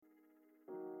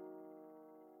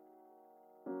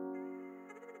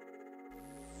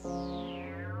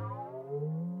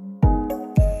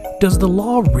Does the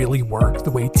law really work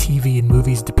the way TV and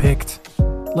movies depict?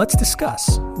 Let's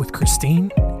discuss with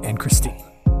Christine and Christine.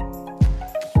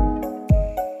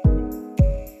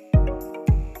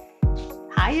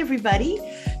 Hi, everybody.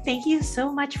 Thank you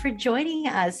so much for joining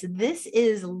us. This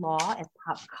is Law and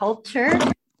Pop Culture,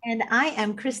 and I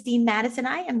am Christine Madison.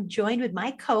 I am joined with my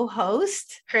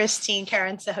co-host, Christine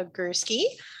Karen-Sahagurski.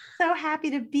 So happy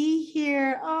to be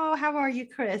here. Oh, how are you,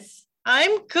 Chris?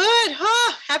 I'm good.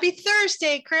 Huh? Happy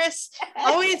Thursday, Chris.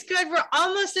 Always good. We're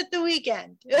almost at the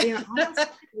weekend. We're almost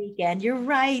at the weekend. You're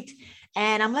right.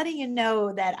 And I'm letting you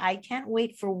know that I can't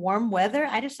wait for warm weather.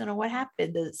 I just don't know what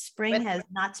happened. The spring has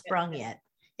not sprung yet.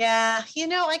 Yeah.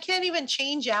 I can't even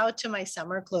change out to my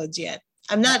summer clothes yet.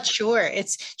 I'm not sure.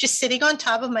 It's just sitting on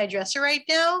top of my dresser right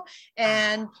now.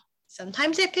 And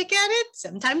sometimes I pick at it.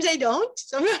 Sometimes I don't.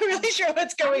 So I'm not really sure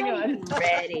what's going on.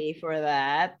 Ready for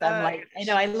that. I'm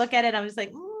I look at it. I'm just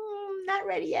like, not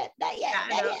ready yet. Not yet.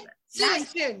 Yeah,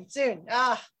 not yet. Soon.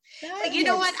 But you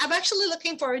know what? I'm actually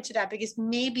looking forward to that because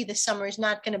maybe the summer is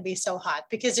not going to be so hot,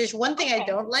 because there's one thing I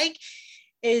don't like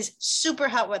is super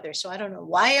hot weather. So I don't know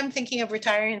why I'm thinking of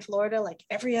retiring in Florida like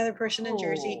every other person in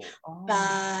Jersey,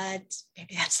 but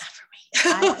maybe that's not for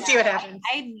me. We'll see what happens.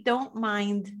 I don't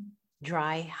mind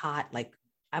dry, hot. Like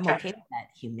I'm okay with that.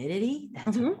 Humidity,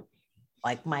 that's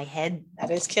like my head.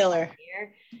 That is killer.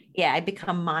 Yeah, I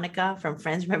become Monica from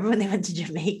Friends. Remember when they went to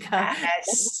Jamaica?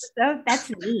 Yes. That's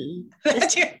me.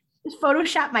 Just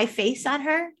Photoshop my face on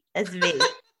her. That's me.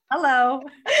 Hello.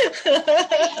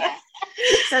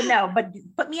 So no, but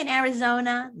put me in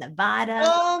Arizona, Nevada.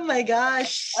 Oh my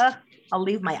gosh. I'll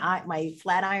leave my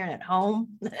flat iron at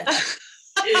home.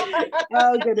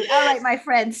 Oh, goodness. All right, my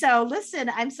friend. So listen,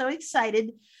 I'm so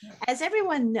excited. As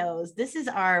everyone knows, this is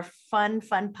our fun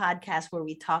podcast where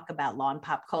we talk about law and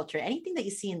pop culture. Anything that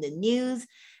you see in the news,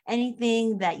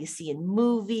 anything that you see in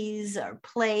movies or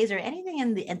plays or anything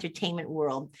in the entertainment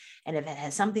world. And if it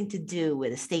has something to do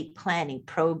with estate planning,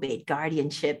 probate,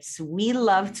 guardianships, we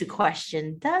love to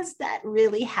question, does that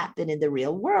really happen in the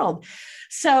real world?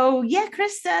 So yeah,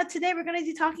 Chris, today we're going to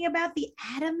be talking about the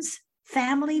Addams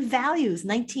Family Values,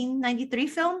 1993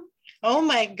 film. Oh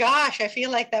my gosh, I feel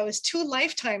like that was 2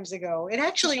 lifetimes ago. It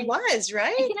actually was,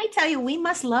 right? And can I tell you, we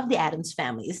must love the Addams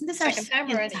Family. Isn't this our second time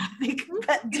already? Topic?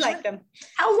 But we like them.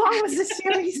 How long was this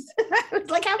series?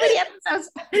 Like how many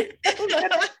episodes?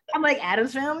 I'm like,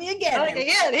 Addams Family again.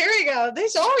 Again, here we go.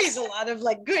 There's always a lot of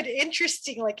like good,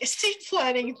 interesting, like estate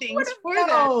planning things for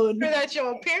that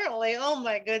show, apparently. Oh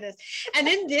my goodness. And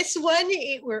in this one,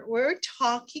 we're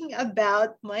talking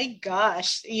about, my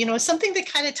gosh, something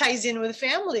that kind of ties in with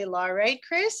family law, right,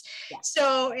 Chris? Yeah.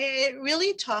 So it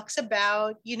really talks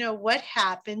about, what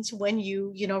happens when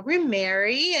you,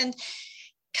 remarry and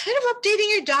kind of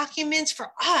updating your documents for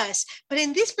us. But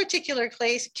in this particular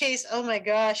case, oh my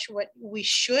gosh, what we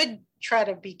should try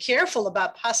to be careful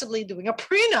about possibly doing a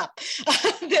prenup.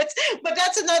 But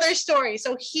that's another story.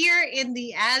 So here in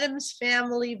the Addams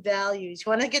Family Values,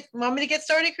 want me to get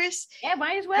started, Chris? Yeah,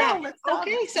 might as well. Yeah.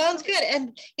 Okay, sounds good.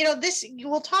 And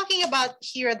we're talking about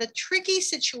here the tricky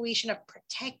situation of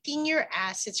protecting your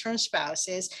assets from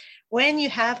spouses when you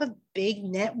have a big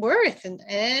net worth.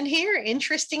 And here,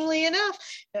 interestingly enough,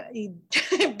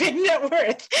 big net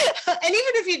worth. And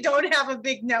even if you don't have a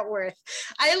big net worth,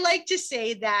 I like to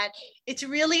say that it's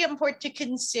really important to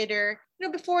consider,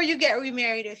 before you get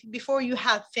remarried, before you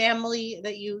have family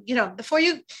that before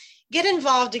you get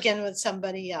involved again with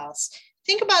somebody else,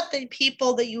 think about the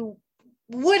people that you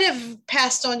would have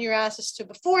passed on your assets to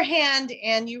beforehand,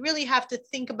 and you really have to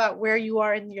think about where you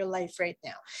are in your life right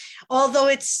now. Although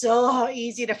it's so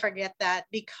easy to forget that,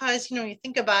 because you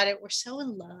think about it, we're so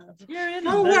in love.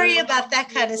 Don't worry about that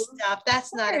kind of stuff.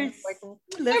 That's not important.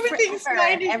 Everything's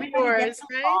fine and yours,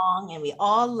 right? And we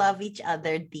all love each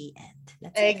other. The end.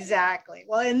 That's exactly.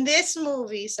 Well, in this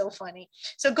movie, so funny.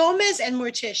 So Gomez and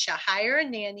Morticia hire a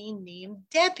nanny named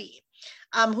Debbie.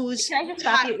 Who's Can I just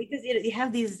stop you, because you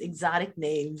have these exotic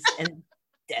names and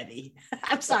Debbie.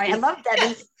 I'm sorry, I love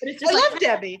Debbie. But it's just love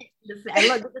Debbie. I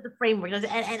love the framework, and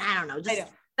I don't know, just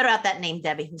throw out that name,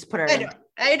 Debbie. Just put her in.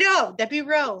 I know, Debbie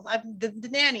Rowe, the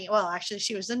nanny. Well, actually,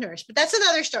 she was the nurse, but that's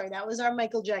another story. That was our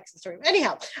Michael Jackson story.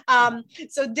 Anyhow,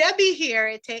 so Debbie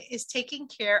here is taking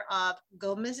care of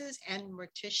Gomez's and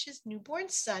Morticia's newborn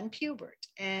son, Pubert,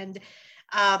 and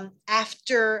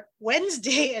after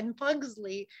Wednesday and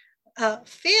Pugsley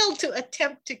failed to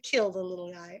attempt to kill the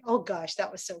little guy. Oh gosh, that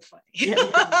was so funny. Yeah,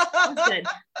 that was good.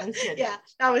 That was good. Yeah,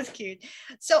 that was cute.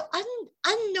 So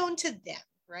unknown to them,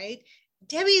 right?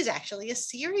 Debbie is actually a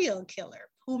serial killer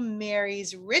who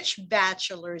marries rich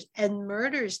bachelors and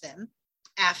murders them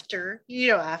after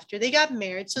they got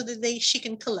married so that she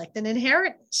can collect an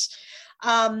inheritance.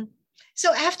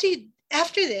 So after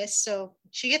this, so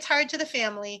she gets hired to the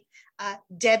family.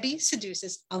 Debbie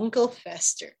seduces Uncle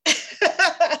Fester.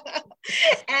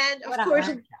 And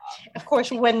of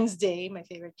course, Wednesday, my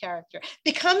favorite character,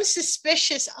 becomes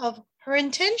suspicious of her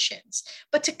intentions.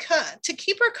 But to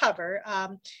keep her cover,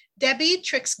 Debbie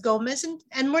tricks Gomez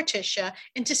and Morticia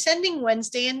into sending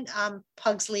Wednesday and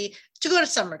Pugsley to go to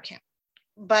summer camp.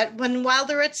 But while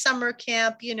they're at summer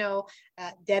camp,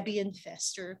 Debbie and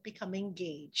Fester become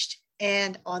engaged.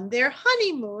 And on their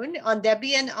honeymoon, on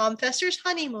Debbie and Fester's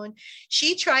honeymoon,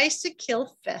 she tries to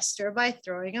kill Fester by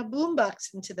throwing a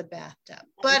boombox into the bathtub.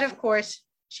 But of course,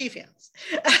 she fails.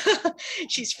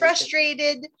 She's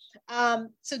frustrated.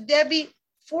 So Debbie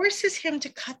forces him to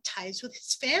cut ties with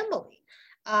his family.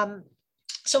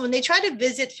 So when they try to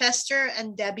visit Fester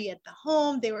and Debbie at the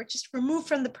home, they were just removed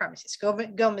from the premises.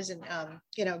 Gomez and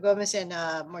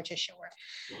Morticia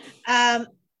were.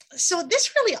 So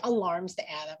this really alarms the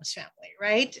Addams family,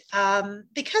 right?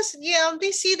 Because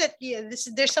they see that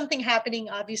there's something happening.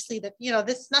 Obviously, that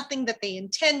this is nothing that they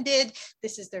intended.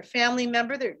 This is their family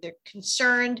member. They're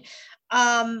concerned.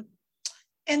 And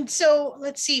so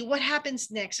let's see what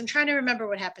happens next. I'm trying to remember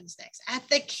what happens next at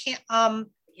the camp.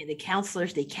 The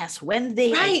counselors, they cast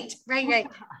Wednesday. Right.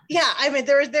 Yeah, I mean,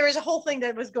 there was a whole thing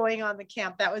that was going on in the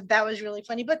camp that was really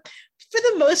funny. But for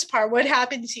the most part, what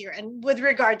happens here, and with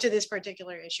regard to this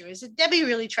particular issue, is that Debbie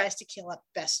really tries to kill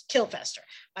Fester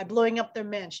by blowing up their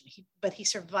mansion. But he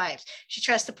survives. She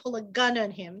tries to pull a gun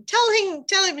on him, telling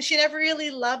him she never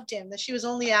really loved him, that she was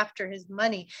only after his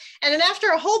money. And then after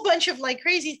a whole bunch of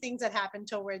crazy things that happen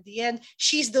toward the end,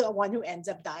 she's the one who ends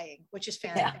up dying, which is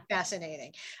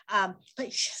fascinating.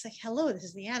 But she's like, "Hello, this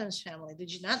is the Addams family.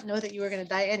 Did you not know that you were going to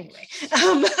die anyway?"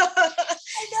 I know.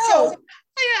 So,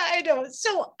 yeah, I know.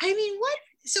 So, I mean,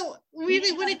 so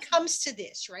really when it comes to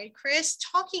this, right, Chris,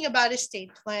 talking about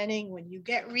estate planning, when you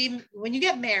get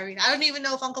married, I don't even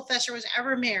know if Uncle Fester was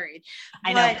ever married.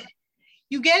 I know.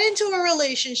 You get into a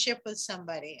relationship with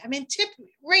somebody. I mean,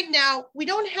 right now, we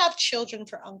don't have children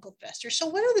for Uncle Fester. So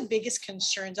one of the biggest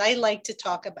concerns I like to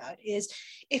talk about is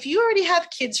if you already have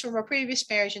kids from a previous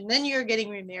marriage and then you're getting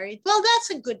remarried, well,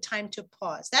 that's a good time to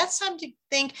pause. That's time to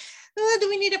think, do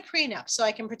we need a prenup so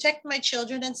I can protect my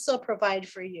children and still provide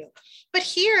for you? But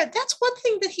here, that's one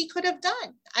thing that he could have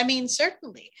done. I mean,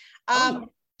 certainly.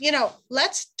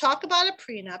 Let's talk about a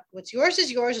prenup. What's yours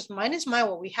is yours, what's mine is mine.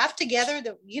 What we have together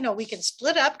that, we can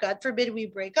split up. God forbid we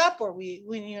break up or we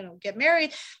get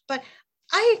married. But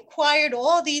I acquired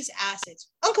all these assets.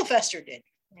 Uncle Fester did.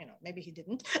 Maybe he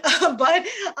didn't, but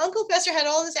Uncle Fester had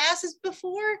all his assets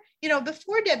before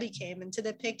Debbie came into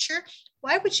the picture.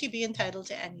 Why would she be entitled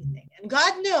to anything? And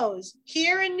God knows,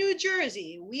 here in New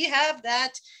Jersey, we have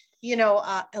that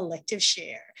elective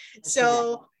share.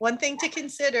 So one thing to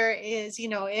consider is,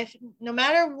 if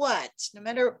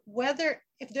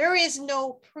if there is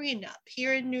no prenup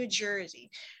here in New Jersey,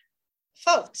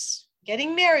 folks,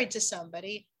 getting married to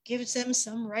somebody gives them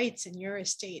some rights in your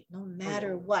estate, no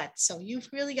matter what. So you've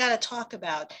really got to talk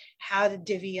about how to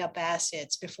divvy up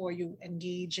assets before you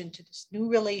engage into this new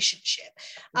relationship.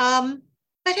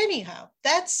 But anyhow,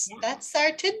 that's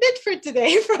our tidbit for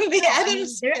today from the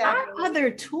Addams. There are other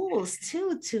tools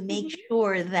too to make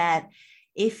sure that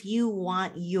if you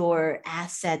want your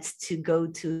assets to go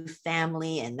to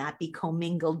family and not be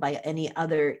commingled by any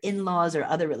other in-laws or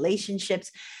other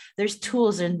relationships, there's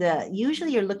tools, and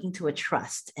usually you're looking to a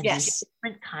trust, and there's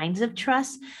different kinds of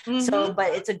trust. So,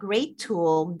 but it's a great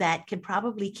tool that can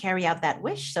probably carry out that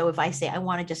wish. So if I say I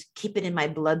want to just keep it in my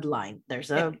bloodline,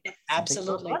 there's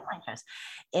absolutely bloodline trust.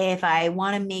 If I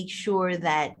want to make sure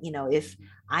that, if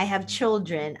I have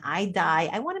children, I die,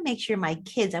 I want to make sure my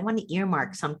kids, I want to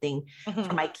earmark something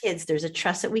for my kids. There's a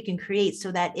trust that we can create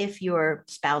so that if your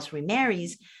spouse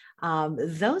remarries,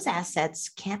 those assets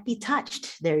can't be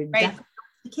touched. They're definitely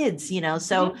kids,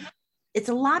 so it's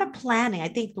a lot of planning. I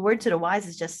think the word to the wise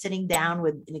is just sitting down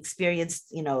with an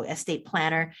experienced, estate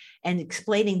planner and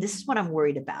explaining, this is what I'm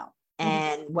worried about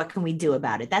and what can we do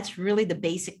about it? That's really the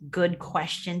basic good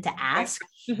question to ask,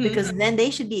 because then they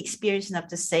should be experienced enough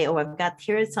to say, oh,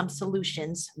 here are some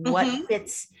solutions. What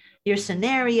fits your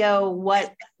scenario?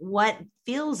 What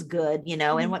feels good,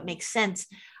 and what makes sense?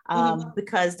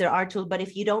 Because there are tools, but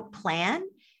if you don't plan,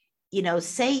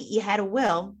 say you had a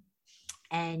will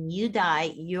and you die,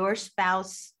 your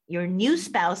new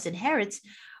spouse inherits,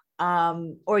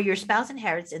 or your spouse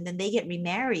inherits, and then they get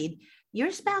remarried,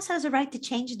 your spouse has a right to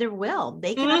change their will.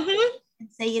 They can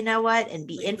say, you know what, and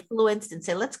be influenced and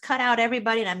say, let's cut out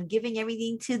everybody and I'm giving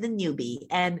everything to the newbie.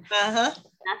 And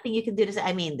nothing you can do to say,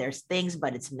 I mean, there's things,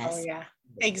 but it's messy.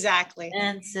 Exactly.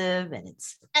 Expensive, and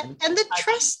And the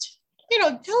trust,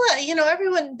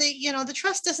 everyone, the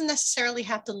trust doesn't necessarily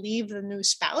have to leave the new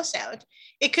spouse out.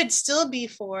 It could still be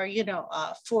for,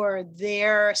 for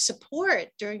their support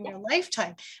during their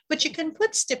lifetime. But you can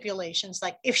put stipulations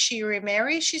like if she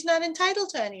remarries, she's not entitled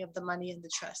to any of the money in the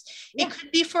trust. Yeah. It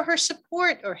could be for her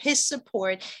support or his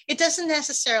support. It doesn't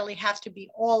necessarily have to be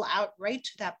all outright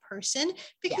to that person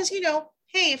because,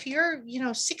 hey, if you're,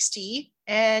 60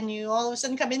 and you all of a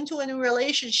sudden come into a new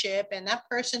relationship and that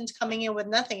person's coming in with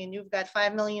nothing and you've got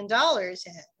 $5 million,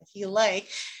 if you like,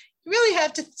 you really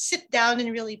have to sit down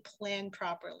and really plan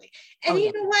properly. And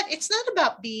you know what? It's not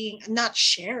about not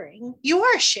sharing. You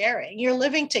are sharing. You're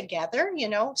living together,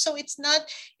 so it's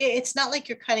not like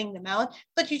you're cutting them out,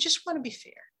 but you just want to be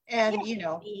fair. And,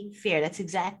 being fair. That's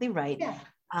exactly right.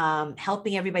 Yeah.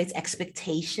 Helping everybody's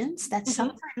expectations. That's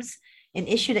sometimes an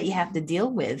issue that you have to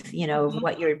deal with,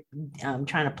 what you're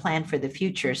trying to plan for the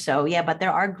future. So but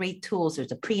there are great tools.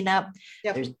 There's a prenup.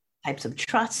 Yep. There's types of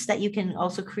trusts that you can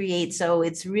also create. So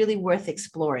it's really worth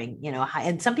exploring,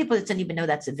 and some people don't even know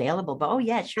that's available, but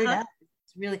it sure does.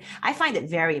 It's really, I find it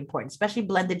very important, especially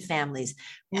blended families.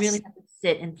 Really have to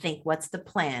sit and think, what's the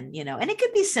plan, and it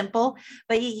could be simple,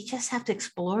 but you just have to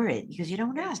explore it because you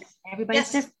don't know.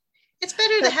 Everybody's different. It's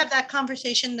better to have that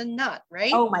conversation than not,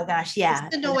 right? Oh my gosh, yeah.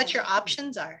 Just to know what your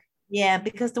options are. Yeah,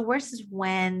 because the worst is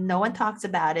when no one talks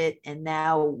about it and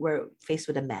now we're faced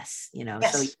with a mess, So you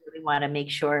really want to make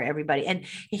sure everybody, and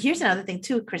here's another thing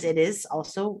too, Chris, it is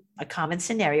also a common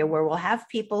scenario where we'll have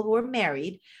people who are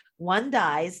married, one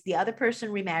dies, the other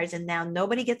person remarries, and now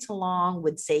nobody gets along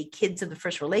with, say, kids of the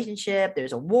first relationship.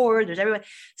 There's a war, there's everyone.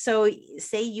 So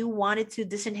say you wanted to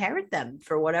disinherit them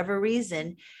for whatever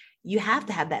reason, you have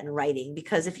to have that in writing,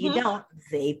 because if you don't,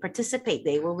 they participate.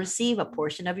 They will receive a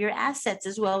portion of your assets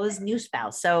as well as new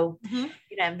spouse. So,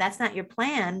 if that's not your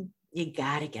plan, you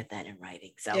got to get that in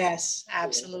writing. So yes,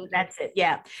 absolutely. That's it.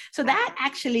 Yeah. So that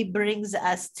actually brings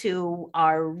us to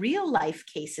our real life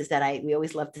cases that we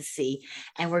always love to see.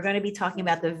 And we're going to be talking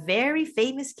about the very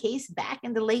famous case back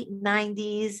in the late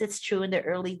 90s. It's true in the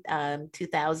early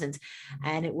 2000s.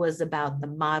 And it was about the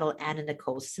model Anna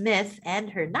Nicole Smith and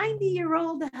her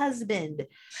 90-year-old husband,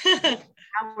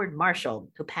 Howard Marshall,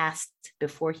 who passed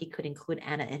before he could include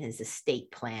Anna in his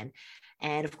estate plan.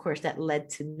 And of course, that led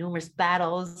to numerous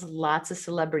battles, lots of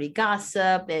celebrity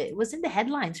gossip. It was in the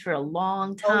headlines for a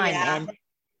long time. And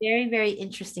very, very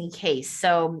interesting case.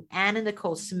 So Anna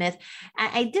Nicole Smith,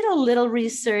 I did a little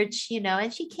research,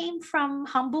 and she came from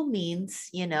humble means,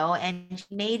 and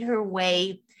she made her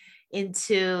way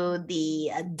into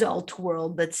the adult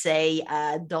world, let's say,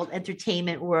 adult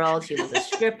entertainment world. She was a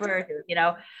stripper,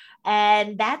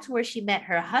 and that's where she met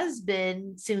her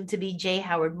husband, soon to be J.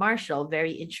 Howard Marshall.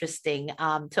 Very interesting.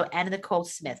 So Anna Nicole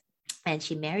Smith, and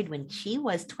she married when she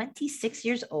was 26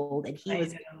 years old and he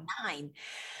was 9.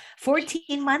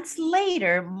 14 months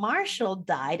later, Marshall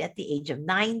died at the age of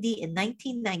 90 in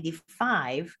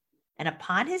 1995. And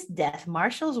upon his death,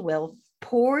 Marshall's will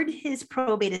poured his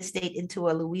probate estate into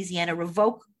a Louisiana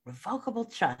revocable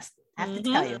trust. I have to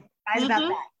tell you guys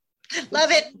about that.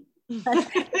 Love it.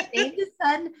 Named his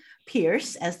son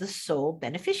Pierce as the sole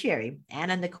beneficiary.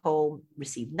 Anna Nicole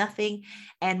received nothing,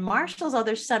 and Marshall's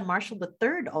other son, Marshall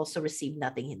III, also received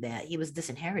nothing. That he was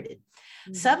disinherited.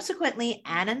 Subsequently,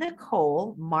 Anna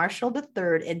Nicole, Marshall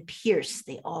III, and Pierce,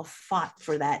 they all fought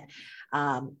for that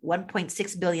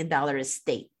 $1.6 billion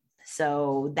estate.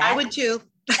 So that I would too.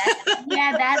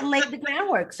 that laid the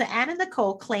groundwork. So Anna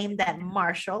Nicole claimed that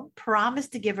Marshall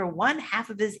promised to give her one half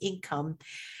of his income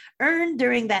earned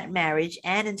during that marriage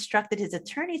and instructed his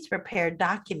attorneys to prepare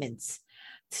documents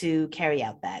to carry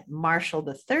out that. Marshall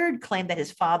III claimed that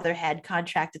his father had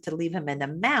contracted to leave him an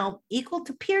amount equal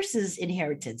to Pierce's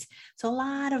inheritance. So a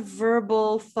lot of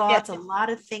verbal thoughts, a lot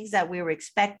of things that we were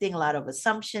expecting, a lot of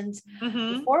assumptions.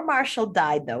 Before Marshall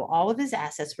died, though, all of his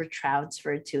assets were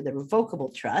transferred to the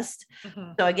revocable trust.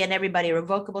 So again, everybody,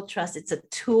 revocable trust, it's a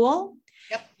tool.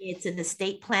 It's an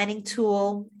estate planning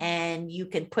tool, and you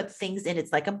can put things in.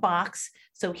 It's like a box.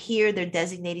 So here they're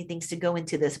designating things to go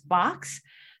into this box.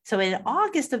 So in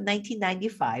August of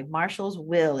 1995, Marshall's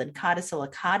will and codicil, a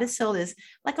codicil is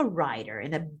like a rider,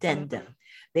 an addendum.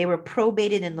 They were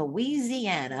probated in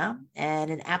Louisiana,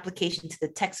 and an application to the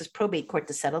Texas probate court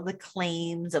to settle the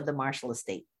claims of the Marshall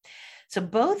estate. So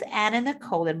both Anna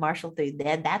Nicole and Marshall,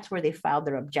 that's where they filed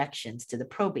their objections to the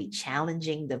probate,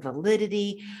 challenging the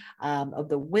validity of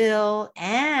the will.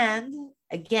 And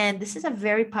again, this is a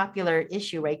very popular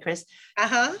issue, right, Chris?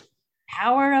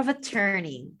 Power of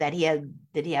attorney, that he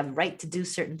had right to do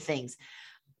certain things.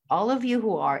 All of you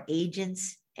who are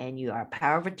agents and you are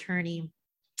power of attorney,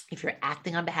 if you're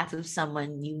acting on behalf of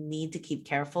someone, you need to keep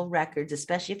careful records,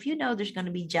 especially if you know there's going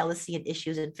to be jealousy and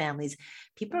issues in families.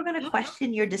 People are going to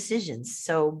question your decisions.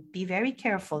 So be very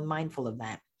careful and mindful of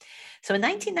that. So in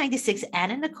 1996,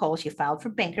 Anna Nichol, she filed for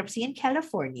bankruptcy in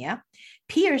California.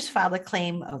 Pierce filed a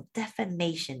claim of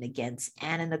defamation against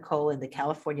Anna Nichol in the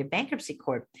California Bankruptcy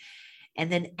Court.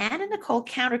 And then Anna Nichol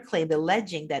counterclaimed,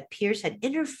 alleging that Pierce had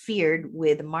interfered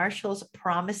with Marshall's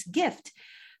promised gift.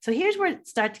 So here's where it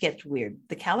starts to get weird.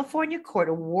 The California court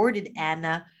awarded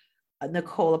Anna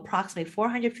Nichol approximately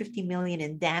 $450 million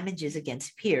in damages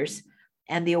against Pierce,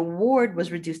 and the award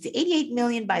was reduced to $88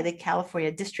 million by the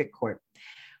California District Court.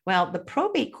 Well, the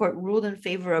probate court ruled in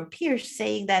favor of Pierce,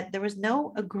 saying that there was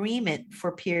no agreement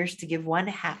for Pierce to give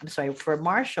for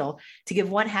Marshall to give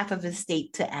one half of his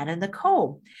estate to Anna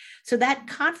Nichol. So that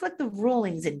conflict of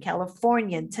rulings in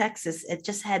California and Texas, it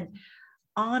just had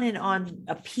on and on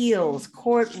appeals,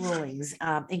 court rulings,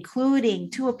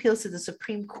 including 2 appeals to the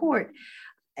Supreme Court.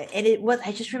 And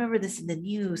I just remember this in the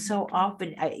news so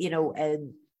often,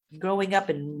 and growing up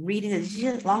and reading it,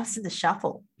 just lost in the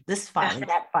shuffle. This filing,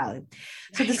 that filing.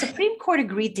 So the Supreme Court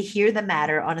agreed to hear the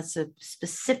matter on a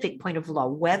specific point of law,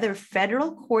 whether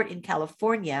federal court in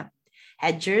California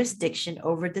had jurisdiction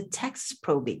over the Texas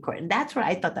probate court. And that's where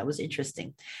I thought that was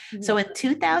interesting. Mm-hmm. So in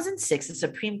 2006, the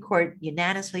Supreme Court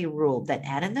unanimously ruled that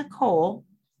Anna Nichol,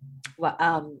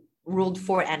 ruled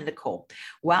for Anna Nichol.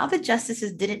 While the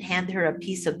justices didn't hand her a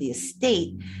piece of the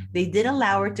estate, they did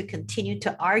allow her to continue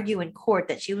to argue in court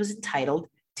that she was entitled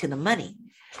to the money.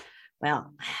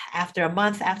 Well, after a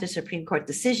month after Supreme Court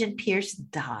decision, Pierce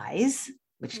dies,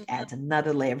 which adds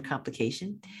another layer of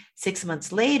complication. 6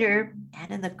 months later,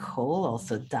 Anna Nichol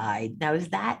also died. Now,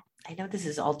 I know this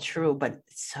is all true, but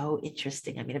it's so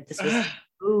interesting. I mean, if this was a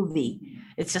movie,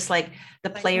 it's just like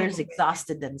the players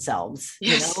exhausted themselves,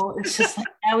 Yes. It's just like,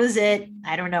 that was it.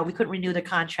 I don't know. We couldn't renew the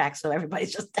contract, so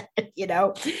everybody's just dead,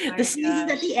 the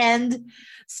season's at the end.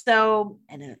 So,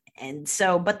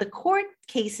 but the court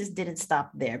cases didn't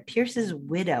stop there. Pierce's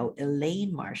widow,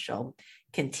 Elaine Marshall,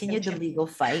 continued the legal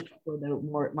fight for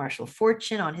the Marshall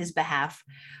fortune on his behalf,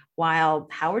 while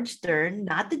Howard Stern,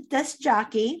 not the desk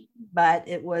jockey, but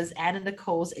it was Anna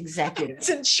Nichol's executor. I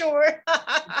wasn't sure.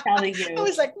 I'm telling you. I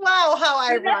was like, wow, how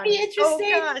ironic. Would that be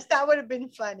interesting? Oh gosh, that would have been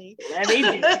funny.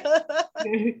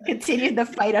 Continued the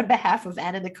fight on behalf of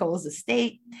Anna Nichol's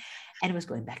estate, and it was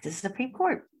going back to the Supreme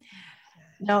Court.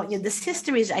 Now, this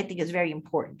history I think is very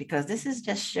important, because this is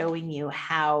just showing you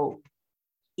how,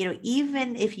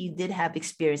 even if you did have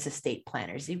experienced estate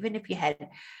planners, even if you had,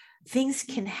 things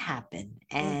can happen,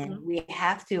 and we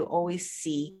have to always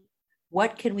see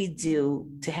what can we do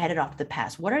to head it off the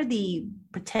past. What are the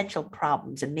potential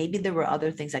problems? And maybe there were other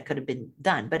things that could have been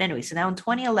done. But anyway, so now in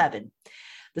 2011,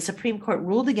 the Supreme Court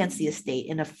ruled against the estate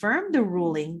and affirmed the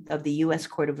ruling of the U.S.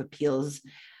 Court of Appeals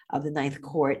of the Ninth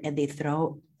Court, and they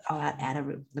throw out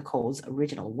Anna Nichol's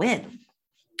original win.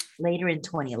 Later in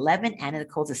 2011, Anna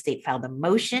Nichol's estate filed a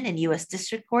motion in U.S.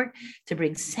 District Court to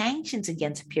bring sanctions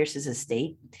against Pierce's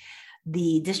estate.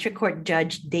 The District Court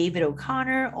Judge David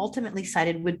O'Connor ultimately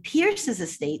sided with Pierce's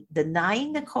estate,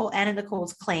 denying Anna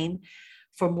Nichol's claim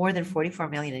for more than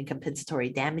 $44 million in compensatory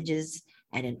damages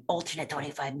and an alternate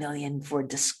 $25 million for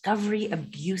discovery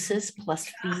abuses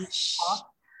plus fees.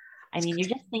 I mean, you're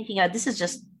just thinking, this is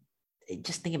just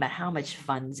thinking about how much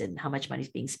funds and how much money is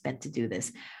being spent to do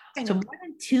this. So more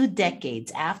than 2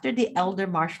 decades after the elder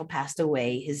Marshall passed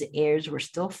away, his heirs were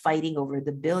still fighting over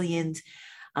the billions.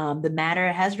 The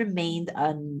matter has remained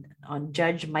on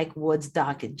Judge Mike Wood's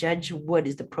docket. Judge Wood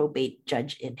is the probate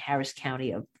judge in Harris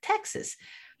County of Texas.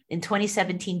 In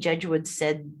 2017, Judge Wood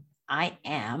said, "I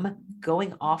am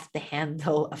going off the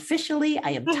handle officially.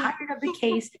 I am tired of the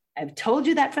case. I've told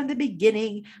you that from the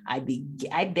beginning. I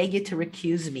beg you to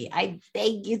recuse me. I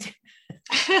beg you to."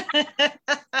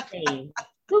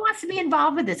 Who wants to be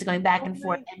involved with this, going back and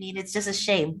forth? I mean, it's just a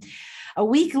shame. A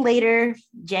week later,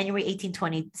 January 18,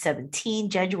 2017,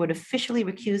 Judge Wood officially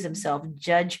recused himself.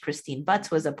 Judge Christine Butts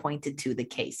was appointed to the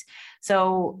case.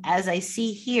 So as I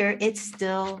see here, it's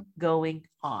still going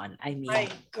on. I mean, my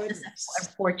goodness,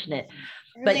 unfortunate.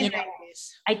 Really, but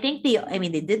I think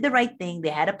they did the right thing. They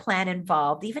had a plan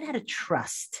involved, they even had a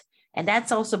trust. And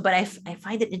that's also, but I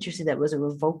find it interesting that it was a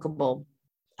revocable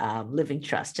living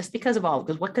trust, just because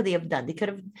what could they have done? They could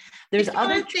have, there's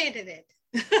other. It.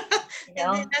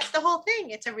 And that's the whole thing.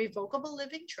 It's a revocable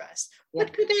living trust. Yeah.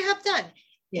 What could they have done?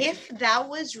 Yeah. If that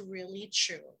was really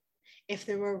true, if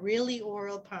there were really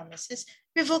oral promises,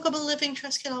 revocable living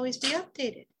trust can always be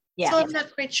updated. Yeah. So I'm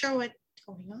not quite sure what's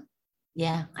going on.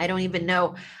 Yeah, I don't even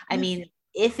know. I mean,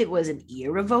 if it was an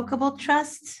irrevocable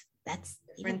trust, that's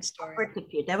different story.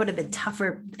 That would have been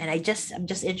tougher. And I'm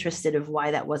just interested of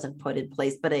why that wasn't put in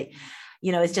place. But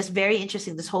it's just very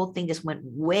interesting. This whole thing just went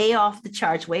way off the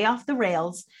charts, way off the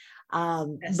rails.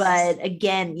 Yes. But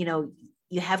again,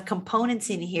 you have components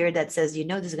in here that says,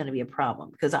 this is going to be a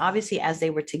problem, because obviously as they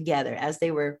were together,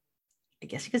 I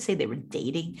guess you could say they were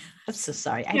dating. I'm so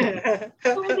sorry.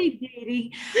 Were they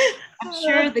dating? I'm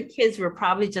sure the kids were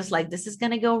probably just like, this is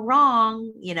going to go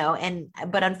wrong,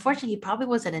 but unfortunately, he probably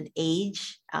was at an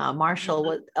age,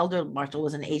 elder Marshall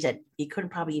was an age that he couldn't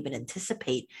probably even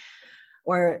anticipate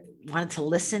or wanted to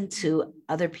listen to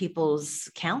other people's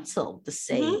counsel to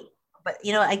say. Mm-hmm. But,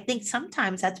 I think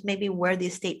sometimes that's maybe where the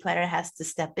estate planner has to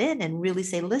step in and really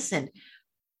say, listen,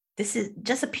 this is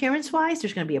just appearance wise,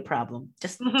 there's going to be a problem.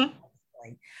 Just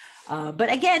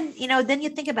but again, then you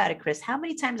think about it, Chris, how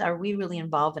many times are we really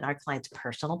involved in our clients'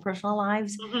 personal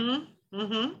lives? Mm-hmm.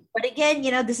 Mm-hmm. But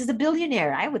again, this is a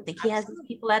billionaire. I would think he has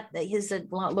people his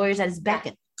lawyers at his beck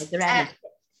and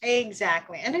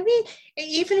exactly. And I mean,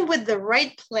 even with the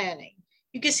right planning,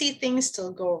 you can see things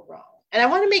still go wrong. And I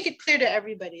want to make it clear to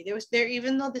everybody,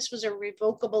 even though this was a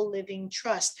revocable living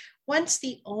trust, once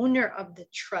the owner of the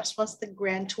trust, once the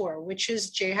grantor, which is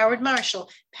J. Howard Marshall,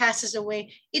 passes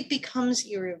away, it becomes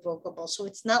irrevocable. So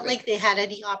it's not like they had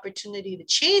any opportunity to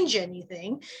change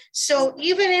anything. So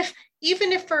even if,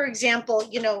 for example,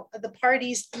 the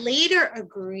parties later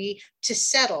agree to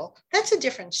settle, that's a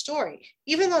different story.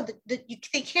 Even though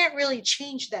they can't really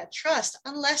change that trust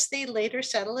unless they later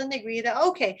settle and agree that,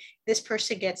 okay, this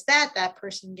person gets that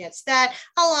person gets that.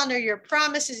 I'll honor your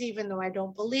promises, even though I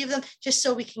don't believe them, just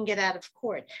so we can get out of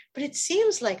court. But it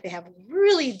seems like they have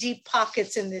really deep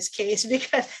pockets in this case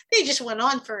because they just went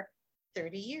on for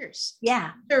 30 years.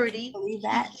 Yeah. 30. Believe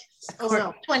that. Oh,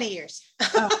 no, 20 years.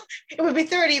 Oh. It would be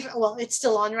 30. Well, it's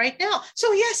still on right now.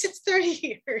 So yes, it's 30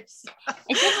 years. I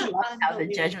just love how the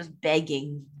judge was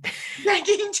begging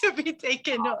to be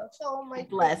taken off. Oh my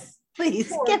bless.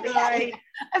 Please get me out of here.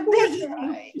 I'm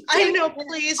begging you. I know,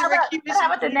 please. How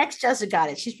about the next judge who got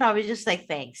it? She's probably just like,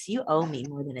 thanks. You owe me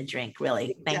more than a drink,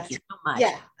 really. Thank you so much.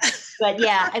 Yeah. But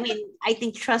yeah, I mean, I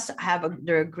think trusts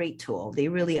they're a great tool. They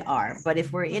really are. But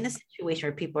if we're in a situation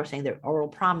where people are saying their oral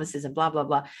promises and blah, blah,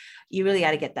 blah, you really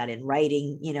got to get that in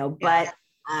writing, but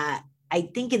I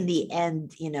think in the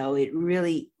end, it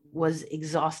really was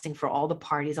exhausting for all the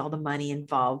parties, all the money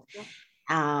involved.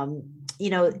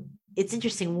 It's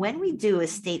interesting when we do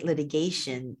estate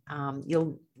litigation,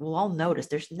 we'll all notice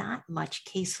there's not much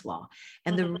case law.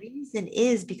 And the reason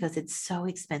is because it's so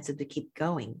expensive to keep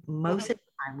going. Most of the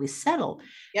time we settle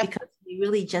because we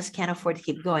really just can't afford to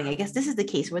keep going. I guess this is the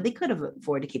case where they could have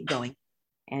afforded to keep going.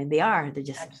 And they're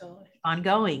just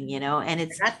ongoing, and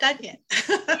it's not done yet.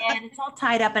 And it's all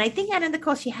tied up. And I think Anna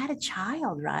Nicole, she had a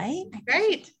child, right?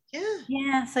 Right. Yeah.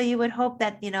 Yeah. So you would hope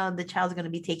that, the child's going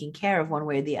to be taken care of one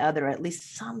way or the other, or at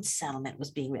least some settlement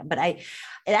was being written. But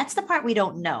that's the part we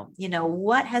don't know,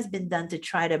 what has been done to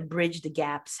try to bridge the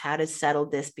gaps, how to settle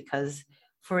this, because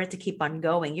for it to keep on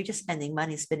going, you're just spending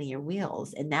money, spinning your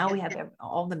wheels. And now we have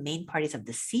all the main parties have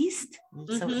deceased.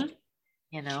 So,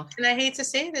 and I hate to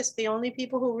say this, the only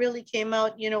people who really came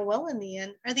out, well, in the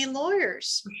end are the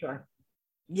lawyers. For sure.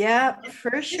 Yeah,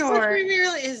 for sure.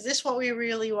 Is this what we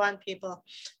really want, people?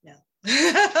 No.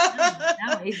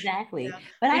 No, exactly. Yeah.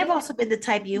 But I've also been the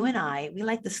type, you and we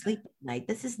like to sleep at night.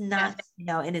 This is not,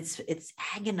 and it's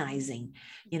agonizing,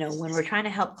 when we're trying to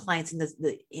help clients and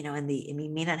we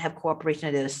may not have cooperation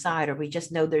on the other side, or we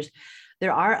just know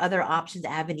there are other options,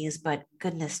 avenues, but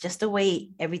goodness, just the way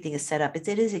everything is set up, it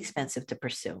is expensive to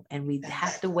pursue. And we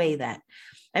have to weigh that.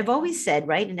 I've always said,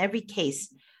 right, in every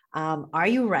case, are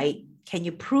you right? Can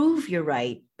you prove you're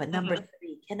right? But number 3,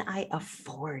 can I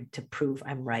afford to prove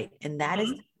I'm right? And that is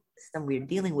the system we're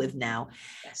dealing with now.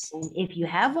 Yes. And if you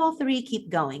have all 3, keep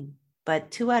going.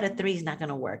 But 2 out of 3 is not going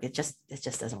to work. It just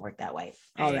doesn't work that way.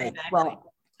 All right. Exactly.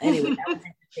 Well, anyway, that was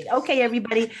interesting. Okay,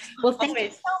 everybody. Well, thank you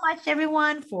so much,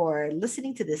 everyone, for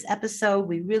listening to this episode.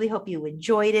 We really hope you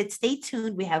enjoyed it. Stay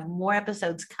tuned. We have more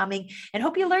episodes coming and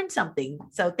hope you learned something.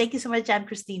 So thank you so much. I'm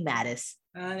Christine Mattis.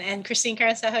 And Christine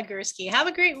Karansaha-Gursky. Have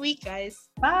a great week, guys.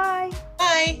 Bye.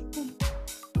 Bye.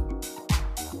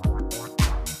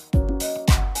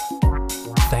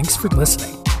 Thanks for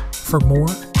listening. For more,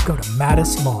 go to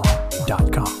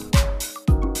mattislaw.com.